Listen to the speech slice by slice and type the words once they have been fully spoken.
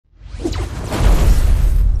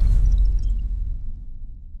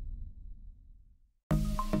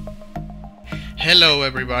Hello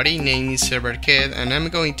everybody, name is ServerKed and I'm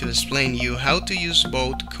going to explain you how to use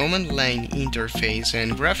both command line interface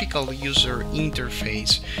and graphical user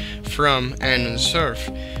interface from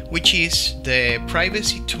AnonSurf, which is the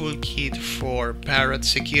privacy toolkit for Parrot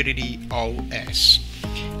Security OS.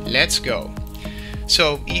 Let's go.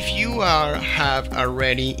 So if you have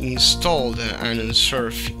already installed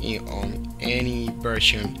AnonSurf on any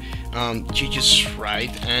version, you just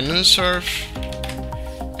write AnonSurf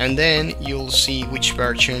and then you'll see which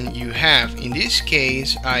version you have. In this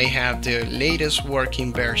case, I have the latest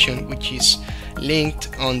working version, which is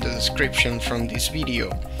linked on the description from this video,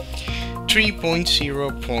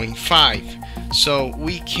 3.0.5. So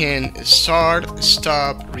we can start,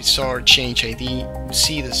 stop, restart, change ID,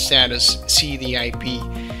 see the status, see the IP,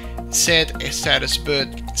 set status boot,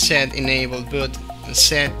 set enable boot,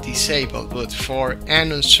 set disable boot for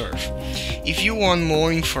AnonSurf. If you want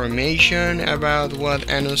more information about what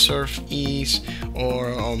AnonSurf is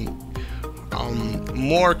or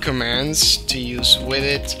more commands to use with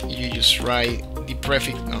it, you just write the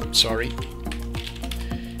prefix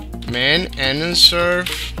man AnonSurf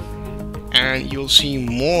and you'll see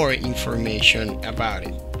more information about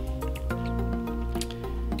it.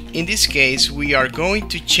 In this case, we are going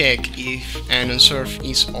to check if AnonSurf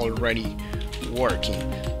is already working.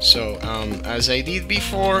 So as I did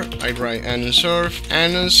before, I write AnonSurf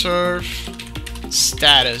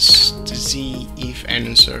status to see if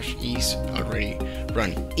AnonSurf is already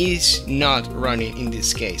running. Is not running in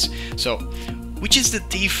this case. So which is the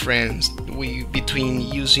difference between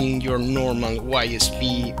using your normal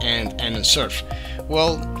YSP and AnonSurf?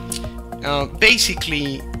 Well,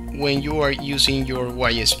 basically when you are using your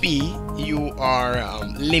YSP, you are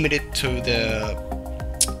limited to the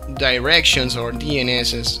directions or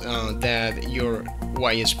DNSs that your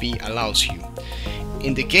YSP allows you.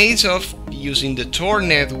 In the case of using the Tor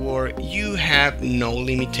network, you have no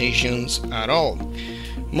limitations at all.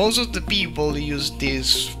 Most of the people use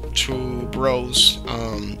this to browse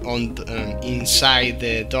inside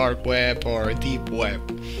the dark web or deep web.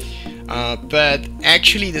 But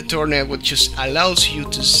actually the Tor network just allows you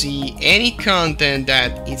to see any content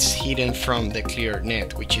that is hidden from the clear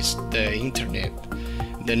net, which is the internet.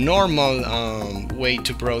 The normal way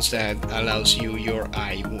to browse that allows you your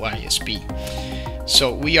YSP.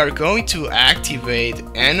 So we are going to activate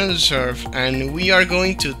AnonSurf and we are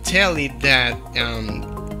going to tell it that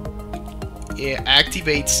it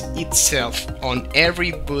activates itself on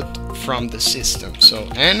every boot from the system. So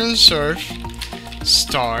AnonSurf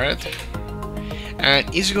start, and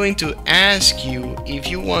it's going to ask you if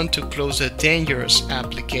you want to close a dangerous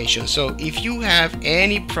application. So if you have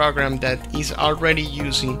any program that is already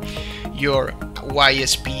using your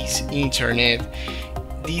YSP's internet,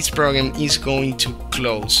 this program is going to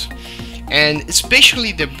close, and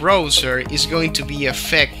especially the browser is going to be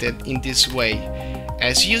affected in this way.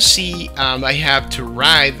 As you see, I have to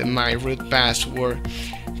write my root password.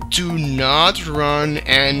 Do not run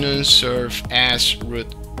AnonSurf as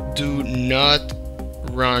root. Do not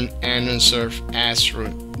run AnonSurf as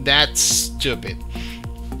root. That's stupid.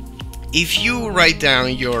 If you write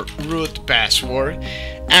down your root password,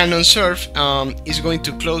 AnonSurf is going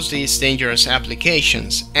to close these dangerous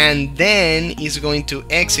applications and then is going to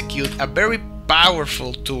execute a very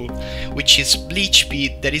powerful tool, which is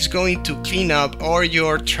BleachBit, that is going to clean up all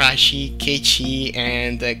your trashy cache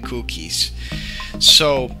and cookies.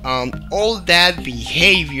 So all that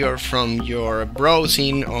behavior from your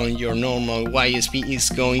browsing on your normal YSP is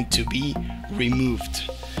going to be removed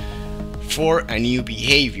for a new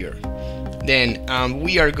behavior. Then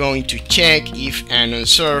we are going to check if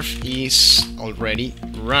AnonSurf is already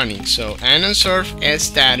running. So AnonSurf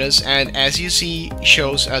status, and as you see,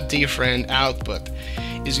 shows a different output.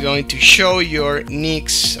 It's going to show your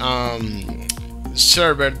Nix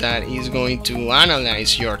server that is going to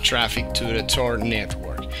analyze your traffic to the Tor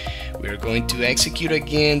network. We are going to execute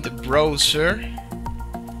again the browser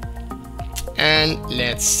and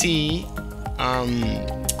let's see.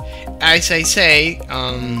 As I say,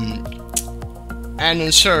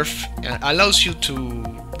 AnonSurf allows you to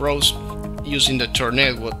browse using the Tor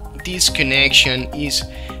network. This connection is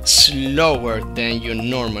slower than your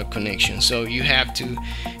normal connection, so you have to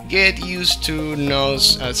get used to not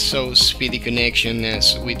so speedy connection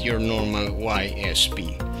as with your normal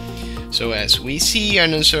YSP. So as we see,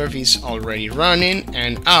 AnonSurf is already running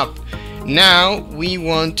and up. Now we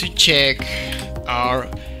want to check our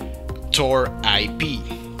Tor IP.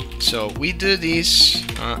 So we do this.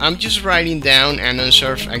 I'm just writing down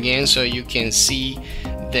AnonSurf again so you can see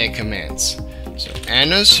the commands. So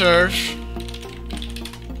AnonSurf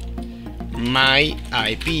my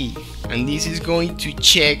IP, and this is going to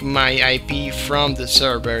check my IP from the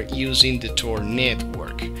server using the Tor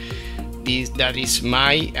network. That is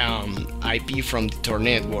my IP from the Tor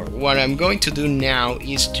network. What I'm going to do now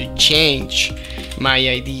is to change my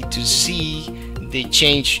ID to see the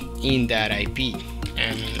change in that IP.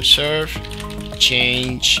 AnonSurf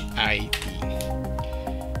change IP.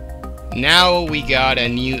 Now we got a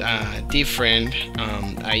new different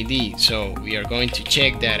ID, so we are going to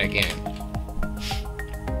check that again.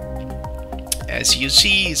 As you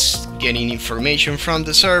see, it's getting information from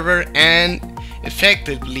the server, and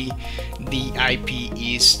effectively the IP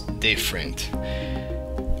is different.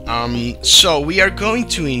 So we are going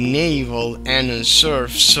to enable AnonSurf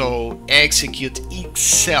so execute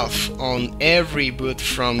itself on every boot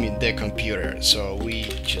from the computer. So we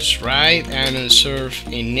just write AnonSurf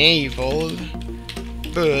enable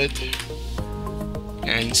boot,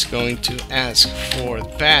 and it's going to ask for the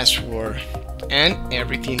password, and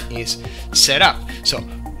everything is set up. So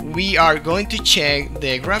we are going to check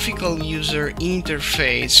the graphical user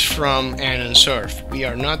interface from AnonSurf. We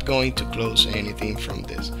are not going to close anything from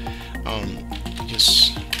this.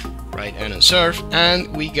 Just write AnonSurf,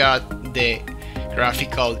 and we got the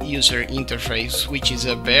graphical user interface, which is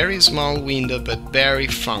a very small window but very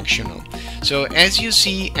functional. So as you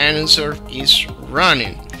see, AnonSurf is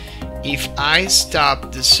running. If I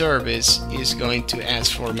stop the service, it's going to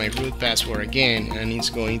ask for my root password again, and it's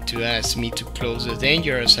going to ask me to close the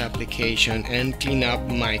dangerous application and clean up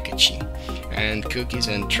my cache and cookies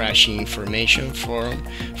and trashy information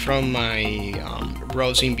from my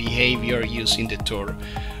browsing behavior using the Tor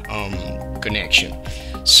connection.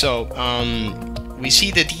 So we see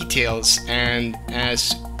the details, and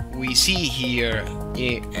as we see here,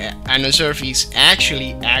 AnonSurf is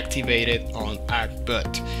actually activated on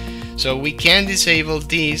ActBoot. So we can disable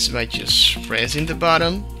this by just pressing the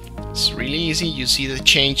button. It's really easy. You see the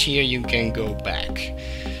change here, you can go back.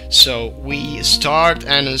 So we start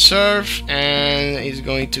AnonSurf, and it's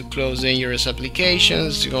going to close dangerous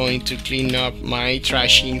applications, going to clean up my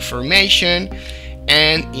trashy information,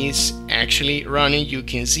 and it's actually running. You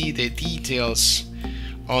can see the details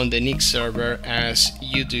on the Nix server as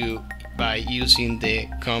you do by using the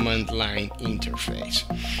command line interface.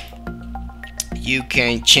 You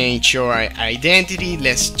can change your identity.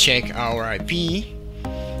 Let's check our IP.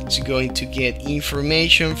 It's going to get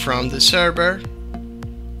information from the server,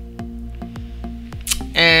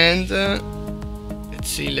 and let's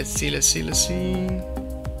see.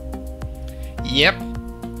 Yep,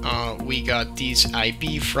 we got this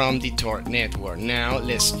IP from the Tor network. Now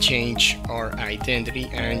let's change our identity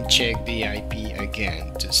and check the IP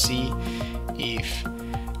again to see if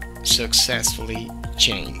successfully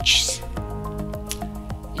changed.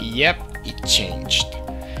 Yep, it changed.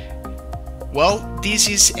 Well, this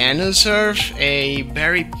is AnonSurf, a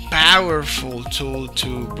very powerful tool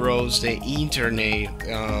to browse the internet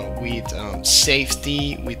with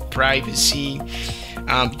safety, with privacy.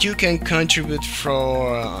 You can contribute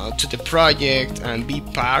to the project and be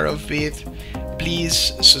part of it.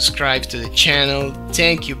 Please subscribe to the channel.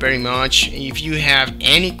 Thank you very much. If you have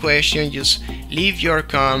any question, just leave your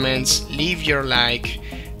comments, leave your like.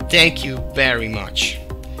 Thank you very much.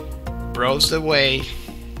 Browse the way.